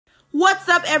What's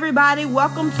up, everybody?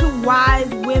 Welcome to Wise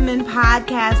Women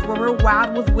Podcast, where we're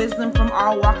wild with wisdom from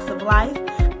all walks of life.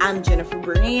 I'm Jennifer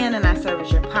Brienne, and I serve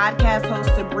as your podcast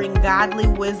host to bring godly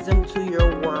wisdom to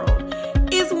your world.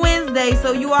 It's Wednesday,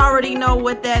 so you already know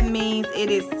what that means. It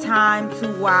is time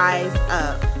to wise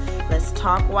up. Let's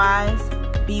talk wise,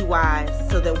 be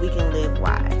wise, so that we can live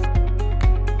wise.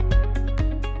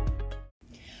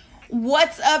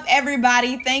 What's up,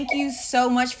 everybody? Thank you so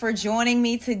much for joining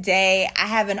me today. I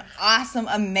have an awesome,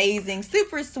 amazing,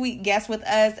 super sweet guest with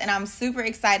us, and I'm super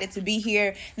excited to be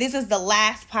here. This is the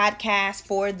last podcast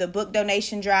for the book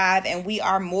donation drive, and we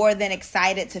are more than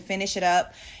excited to finish it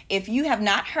up. If you have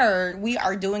not heard, we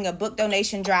are doing a book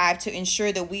donation drive to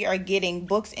ensure that we are getting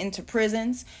books into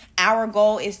prisons. Our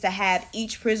goal is to have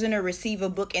each prisoner receive a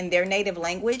book in their native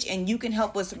language, and you can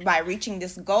help us by reaching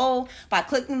this goal by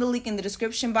clicking the link in the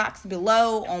description box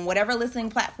below on whatever listening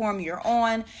platform you're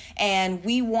on. And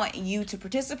we want you to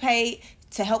participate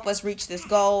to help us reach this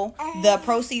goal. The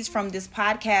proceeds from this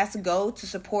podcast go to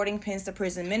supporting Pens to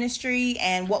Prison Ministry.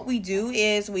 And what we do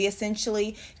is we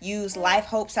essentially use life,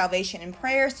 hope, salvation, and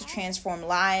prayers to transform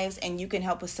lives. And you can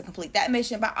help us to complete that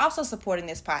mission by also supporting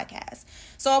this podcast.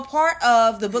 So a part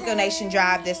of the book donation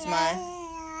drive this month,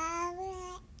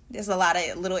 there's a lot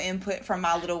of little input from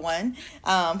my little one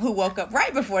who woke up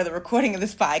right before the recording of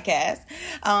this podcast.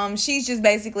 She's just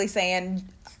basically saying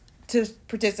to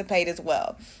participate as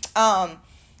well.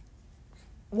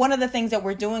 One of the things that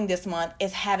we're doing this month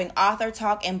is having author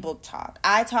talk and book talk.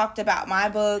 I talked about my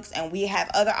books, and we have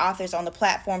other authors on the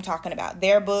platform talking about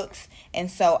their books. And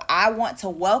so I want to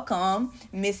welcome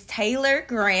Miss Taylor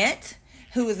Grant,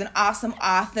 who is an awesome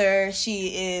author.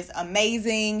 She is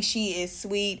amazing. She is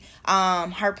sweet.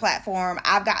 Her platform,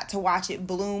 I've got to watch it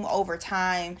bloom over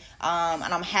time. And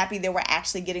I'm happy that we're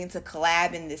actually getting to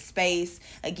collab in this space.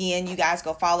 Again, you guys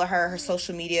go follow her. Her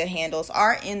social media handles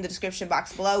are in the description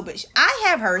box below. But I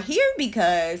have her here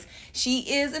because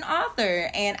she is an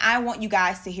author, and I want you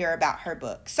guys to hear about her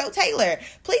book. So Taylor,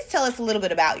 please tell us a little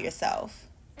bit about yourself.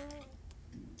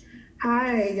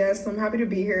 Hi, yes, I'm happy to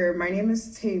be here. My name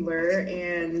is Taylor,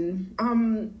 and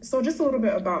so just a little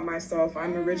bit about myself.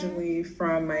 I'm originally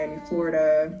from Miami,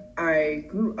 Florida. I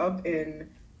grew up in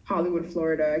Hollywood,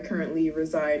 Florida. I currently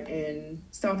reside in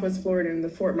Southwest Florida in the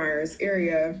Fort Myers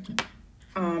area.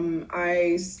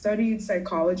 I studied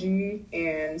psychology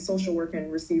and social work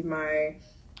and received my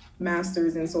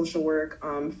master's in social work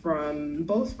from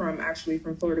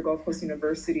Florida Gulf Coast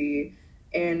University.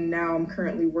 And now I'm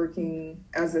currently working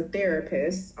as a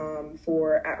therapist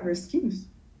for at-risk youth.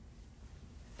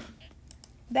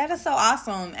 That is so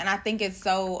awesome. And I think it's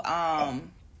so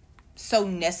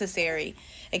necessary,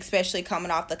 especially coming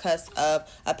off the cusp of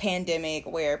a pandemic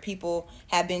where people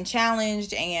have been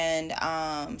challenged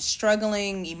and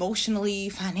struggling emotionally,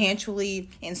 financially,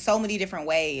 in so many different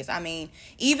ways. I mean,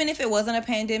 even if it wasn't a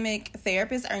pandemic,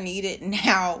 therapists are needed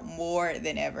now more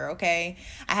than ever, okay?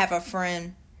 I have a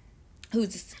friend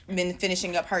who's been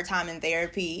finishing up her time in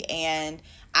therapy, and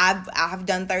I've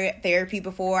done therapy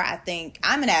before. I think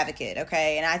I'm an advocate,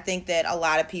 okay? And I think that a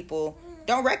lot of people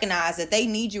don't recognize that they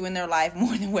need you in their life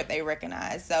more than what they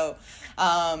recognize. So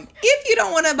if you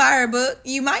don't want to buy her book,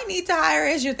 you might need to hire her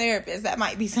as your therapist. That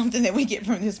might be something that we get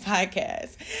from this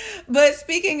podcast. But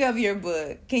speaking of your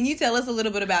book, can you tell us a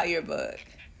little bit about your book?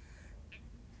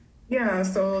 Yeah,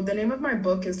 so the name of my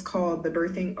book is called The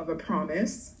Birthing of a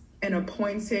Promise, an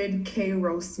appointed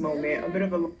Kairos moment. A bit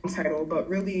of a long title, but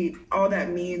really all that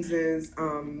means is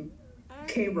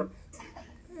Kairos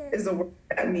is a word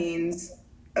that means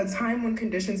a time when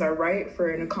conditions are right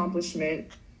for an accomplishment,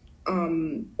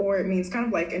 or it means kind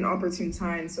of like an opportune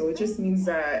time. So it just means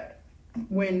that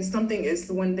when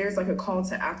there's like a call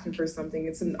to action for something,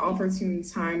 it's an opportune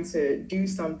time to do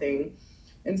something.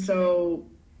 And so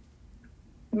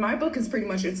my book is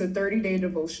it's a 30-day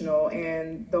devotional,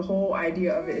 and the whole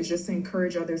idea of it is just to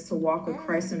encourage others to walk with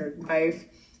Christ in their life,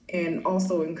 and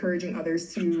also encouraging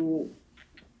others to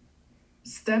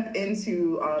step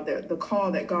into the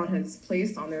call that God has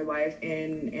placed on their life,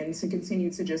 and to continue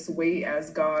to just wait as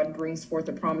God brings forth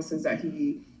the promises that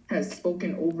he has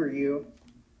spoken over you.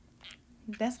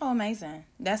 That's so amazing.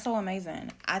 That's so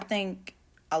amazing. I think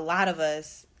a lot of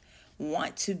us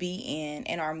want to be in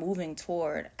and are moving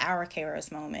toward our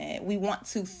Kairos moment. We want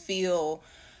to feel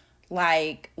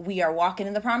like we are walking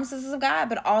in the promises of God,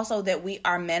 but also that we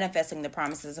are manifesting the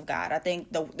promises of God. I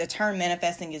think the term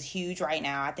manifesting is huge right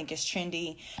now. I think it's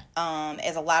trendy,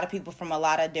 as a lot of people from a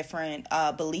lot of different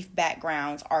belief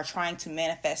backgrounds are trying to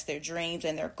manifest their dreams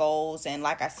and their goals. And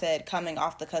like I said, coming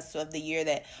off the cusp of the year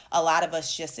that a lot of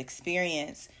us just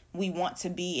experienced, we want to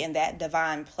be in that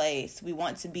divine place. We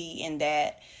want to be in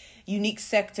that unique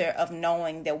sector of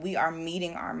knowing that we are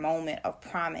meeting our moment of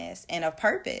promise and of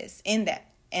purpose in that.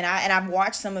 And I've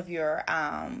watched some of your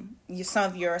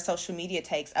social media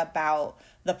takes about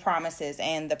the promises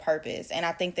and the purpose. And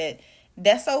I think that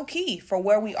that's so key for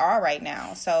where we are right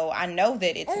now. So I know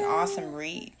that it's an awesome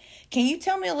read. Can you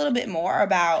tell me a little bit more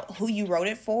about who you wrote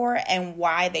it for and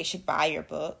why they should buy your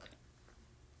book?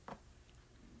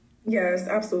 Yes,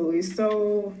 absolutely.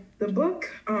 So the book,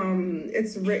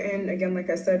 it's written, again, like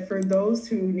I said, for those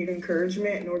who need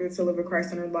encouragement in order to live a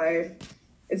Christ-centered life.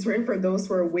 It's written for those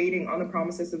who are waiting on the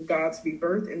promises of God to be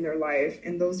birthed in their life,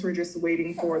 and those who are just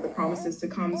waiting for the promises to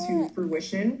come to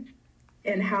fruition,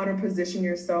 and how to position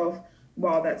yourself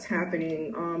while that's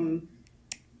happening.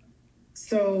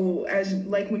 So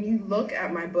when you look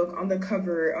at my book, on the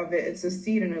cover of it, it's a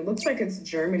seed and it looks like it's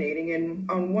germinating. And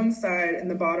on one side in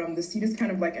the bottom, the seed is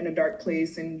kind of like in a dark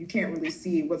place and you can't really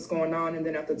see what's going on. And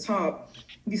then at the top,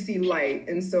 you see light.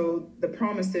 And so the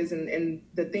promises and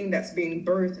the thing that's being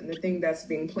birthed and the thing that's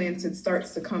being planted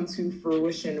starts to come to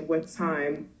fruition with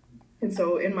time. And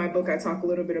so in my book, I talk a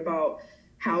little bit about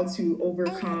how to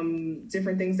overcome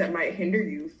different things that might hinder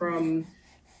you from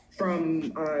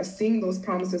seeing those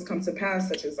promises come to pass,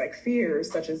 such as like fear,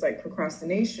 such as like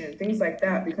procrastination, things like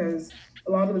that, because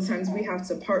a lot of the times we have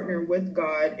to partner with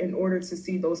God in order to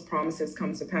see those promises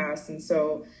come to pass. And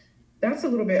so that's a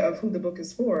little bit of who the book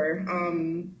is for.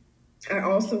 I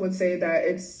also would say that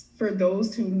it's for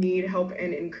those who need help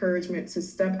and encouragement to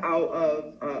step out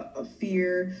of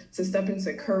fear, to step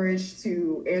into courage,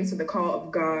 to answer the call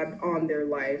of God on their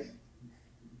life.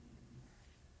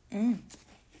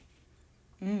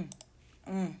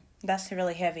 That's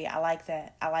really heavy. I like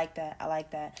that.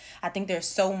 I think there's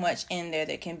so much in there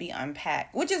that can be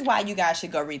unpacked, which is why you guys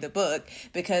should go read the book,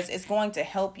 because it's going to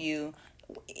help you,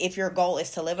 if your goal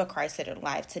is to live a Christ-centered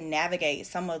life, to navigate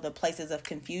some of the places of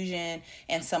confusion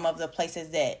and some of the places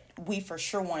that we for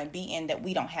sure want to be in that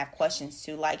we don't have questions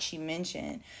to, like she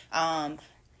mentioned,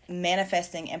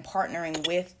 manifesting and partnering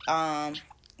with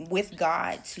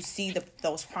God to see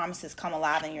those promises come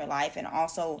alive in your life, and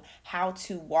also how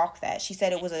to walk that. She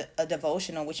said it was a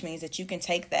devotional, which means that you can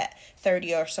take that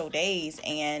 30 or so days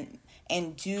and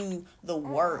do the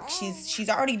work. She's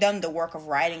already done the work of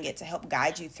writing it to help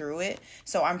guide you through it.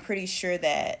 So I'm pretty sure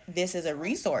that this is a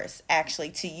resource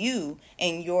actually to you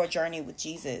in your journey with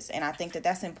Jesus. And I think that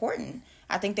that's important.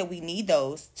 I think that we need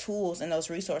those tools and those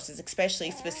resources,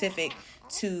 especially specific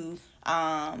to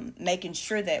making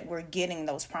sure that we're getting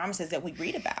those promises that we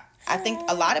read about. I think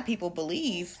a lot of people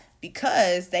believe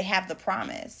because they have the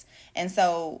promise. And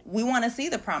so we want to see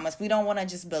the promise. We don't want to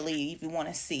just believe. We want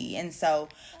to see. And so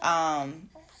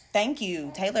thank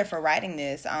you, Taylor, for writing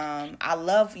this. I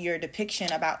love your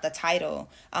depiction about the title.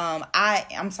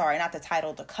 I'm sorry, not the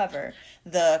title, the cover.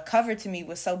 The cover to me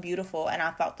was so beautiful, and I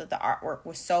thought that the artwork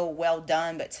was so well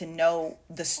done, but to know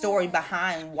the story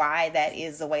behind why that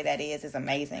is the way that is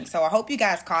amazing. So I hope you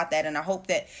guys caught that, and I hope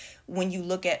that when you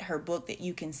look at her book that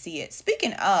you can see it.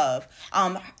 Speaking of,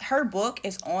 her book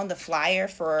is on the flyer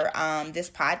for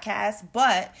this podcast,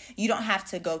 but you don't have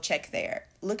to go check there.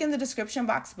 Look in the description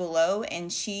box below,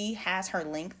 and she has her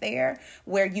link there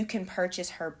where you can purchase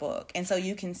her book. And so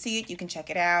you can see it, you can check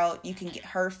it out, you can get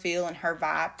her feel and her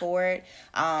vibe for it.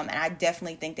 And I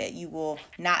definitely think that you will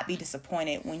not be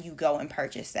disappointed when you go and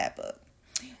purchase that book.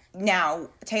 Now,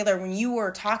 Taylor, when you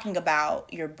were talking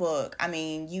about your book, I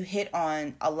mean, you hit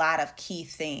on a lot of key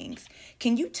things.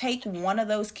 Can you take one of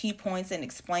those key points and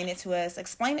explain it to us?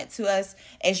 Explain it to us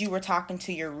as you were talking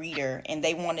to your reader and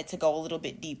they wanted to go a little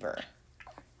bit deeper.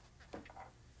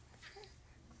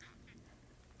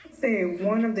 I'd say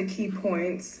one of the key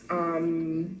points,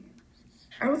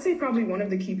 I would say probably one of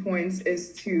the key points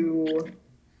is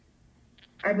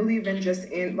I believe in just,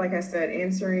 like I said,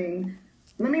 answering.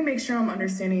 Let me make sure I'm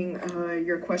understanding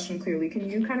your question clearly. Can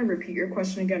you kind of repeat your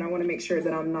question again? I want to make sure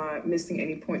that I'm not missing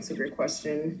any points of your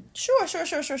question. Sure.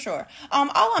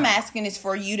 All I'm asking is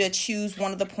for you to choose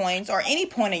one of the points, or any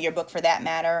point in your book for that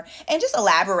matter, and just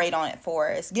elaborate on it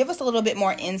for us. Give us a little bit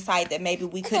more insight that maybe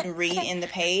we couldn't read in the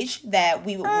page that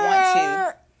we would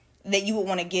that you would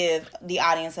want to give the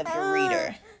audience of your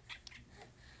reader.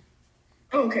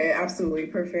 Okay, absolutely.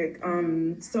 Perfect.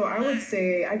 So I would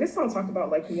say, I guess I'll talk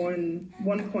about like one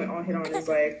point I'll hit on is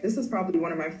like, this is probably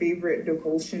one of my favorite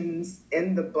devotions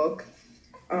in the book.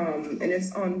 And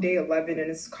it's on day 11, and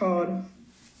it's called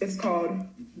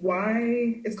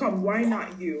Why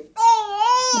Not You?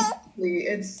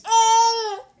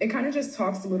 It kind of just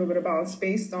talks a little bit about, it's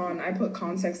based on, I put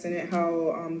context in it,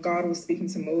 how God was speaking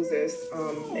to Moses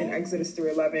in Exodus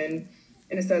 3:11.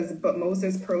 And it says, but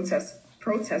Moses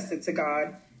protested to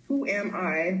God, who am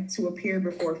I to appear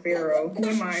before Pharaoh? Who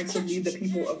am I to lead the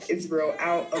people of Israel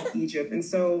out of Egypt? And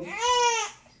so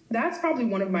that's probably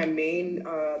one of my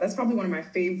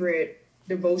favorite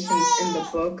devotions in the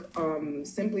book,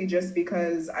 simply just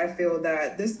because I feel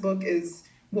that this book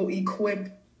will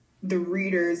equip the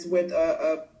readers with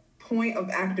a point of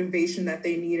activation that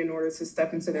they need in order to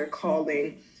step into their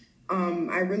calling.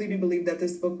 I really do believe that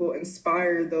this book will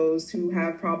inspire those who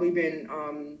have probably been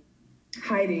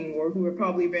hiding, or who have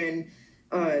probably been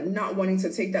not wanting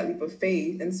to take that leap of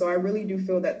faith. And so I really do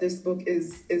feel that this book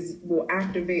will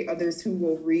activate others who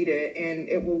will read it, and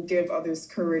it will give others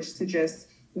courage to just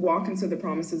walk into the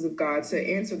promises of God, to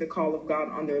answer the call of God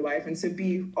on their life, and to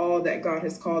be all that God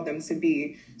has called them to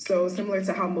be. So similar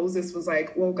to how Moses was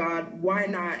like, well, God, why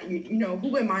not,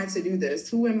 who am I to do this?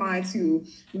 Who am I to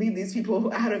lead these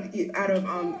people out of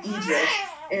Egypt?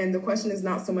 And the question is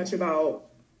not so much about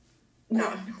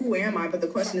not who am I, but the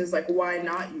question is like, why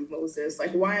not you, Moses?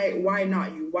 Like, why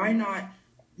not you? Why not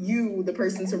you, the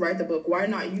person to write the book? Why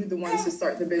not you, the one to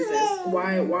start the business?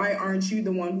 Why aren't you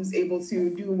the one who's able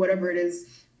to do whatever it is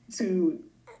to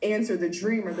answer the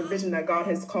dream or the vision that God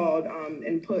has called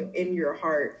and put in your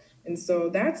heart? And so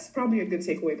that's probably a good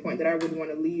takeaway point that I would want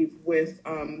to leave with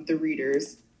the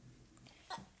readers.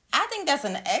 I think that's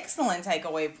an excellent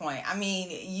takeaway point. I mean,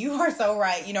 you are so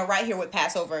right. Right here with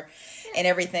Passover and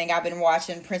everything, I've been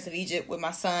watching Prince of Egypt with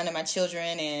my son and my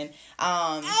children. And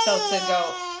so to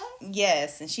go,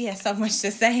 yes, and she has so much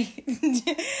to say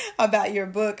about your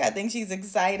book. I think she's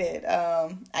excited.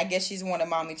 I guess she's wanted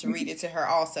mommy to read it to her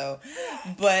also.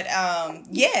 But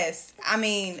yes, I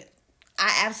mean,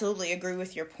 I absolutely agree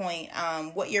with your point.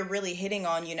 What you're really hitting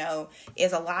on,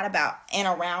 is a lot about and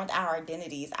around our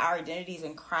identities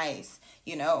in Christ,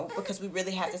 because we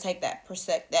really have to take that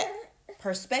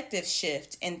perspective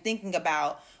shift in thinking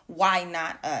about why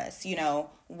not us.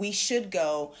 We should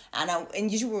go. I know, and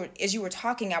as you were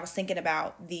talking, I was thinking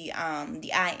about the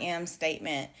I am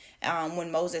statement,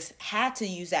 when Moses had to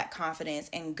use that confidence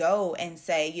and go and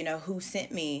say, who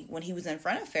sent me, when he was in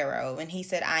front of Pharaoh, and he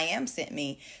said, I am sent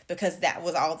me, because that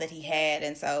was all that he had.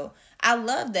 And so I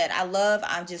love that.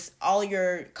 I'm just, all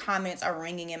your comments are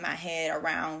ringing in my head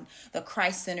around the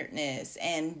Christ-centeredness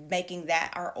and making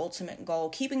that our ultimate goal,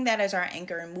 keeping that as our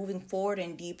anchor and moving forward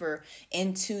and deeper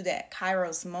into that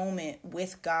Kairos moment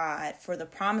with God, for the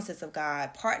promises of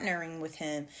God, partnering with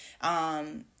him.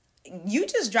 You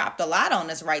just dropped a lot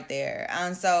on us right there.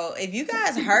 So if you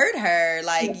guys heard her,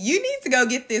 you need to go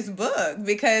get this book,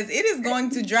 because it is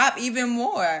going to drop even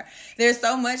more. There's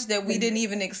so much that we didn't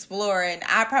even explore, and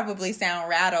I probably sound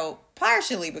rattled,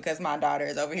 partially because my daughter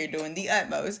is over here doing the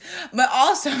utmost, but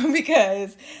also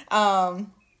because her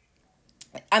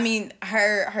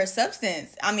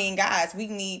substance. Guys, we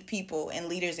need people and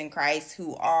leaders in Christ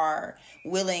who are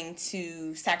willing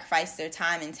to sacrifice their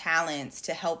time and talents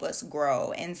to help us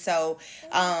grow. And so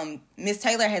Miss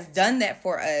Taylor has done that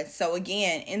for us. So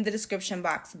again, in the description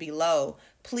box below,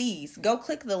 please go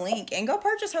click the link and go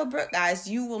purchase her book, guys.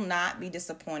 You will not be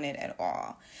disappointed at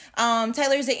all.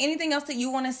 Taylor, is there anything else that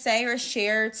you want to say or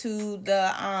share to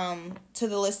the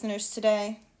listeners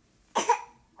today?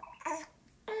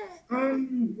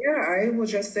 I will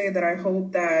just say that I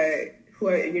hope that,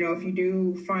 if you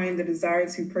do find the desire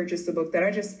to purchase the book, that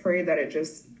I just pray that it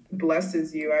just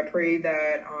blesses you. I pray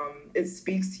that it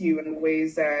speaks to you in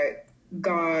ways that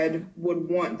God would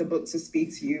want the book to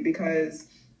speak to you, because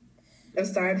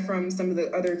aside from some of the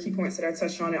other key points that I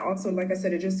touched on, it also, like I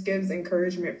said, it just gives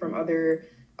encouragement from other,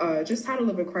 just how to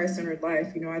live a Christ-centered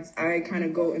life. I kind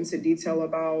of go into detail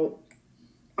about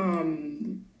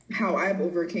how I've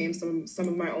overcame some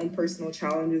of my own personal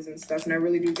challenges and stuff. And I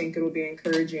really do think it'll be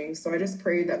encouraging. So I just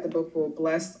pray that the book will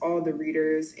bless all the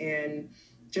readers, and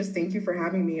just thank you for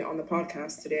having me on the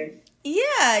podcast today.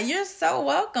 Yeah, you're so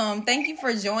welcome. Thank you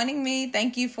for joining me.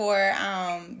 Thank you for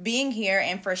being here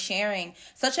and for sharing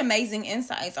such amazing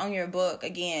insights on your book.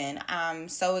 Again, I'm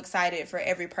so excited for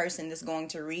every person that's going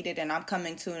to read it, and I'm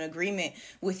coming to an agreement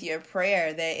with your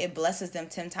prayer that it blesses them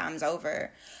 10 times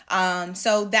over.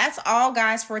 So that's all,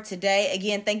 guys, for today.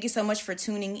 Again, thank you so much for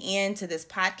tuning in to this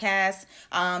podcast.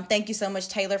 Thank you so much,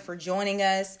 Taylor, for joining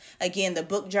us. Again, the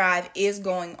book drive is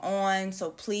going on, so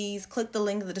please click the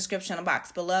link in the description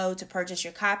box below to purchase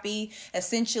your copy.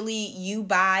 Essentially, you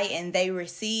buy and they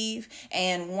receive,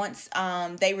 and once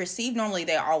they receive, normally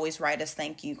they always write us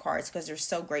thank you cards because they're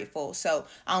so grateful. So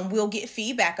we'll get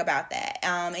feedback about that,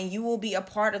 and you will be a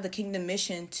part of the kingdom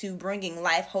mission to bringing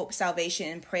life, hope, salvation,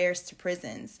 and prayers to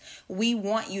prisons. We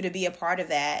want you to be a part of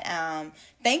that.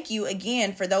 Thank you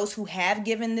again for those who have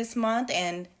given this month,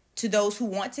 and to those who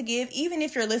want to give, even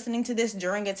if you're listening to this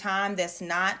during a time that's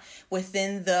not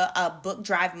within the book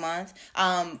drive month,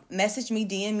 message me,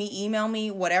 DM me, email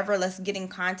me, whatever. Let's get in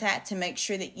contact to make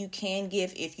sure that you can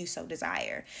give if you so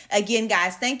desire. Again,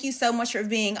 guys, thank you so much for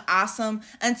being awesome.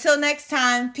 Until next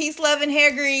time, peace, love, and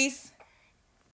hair grease.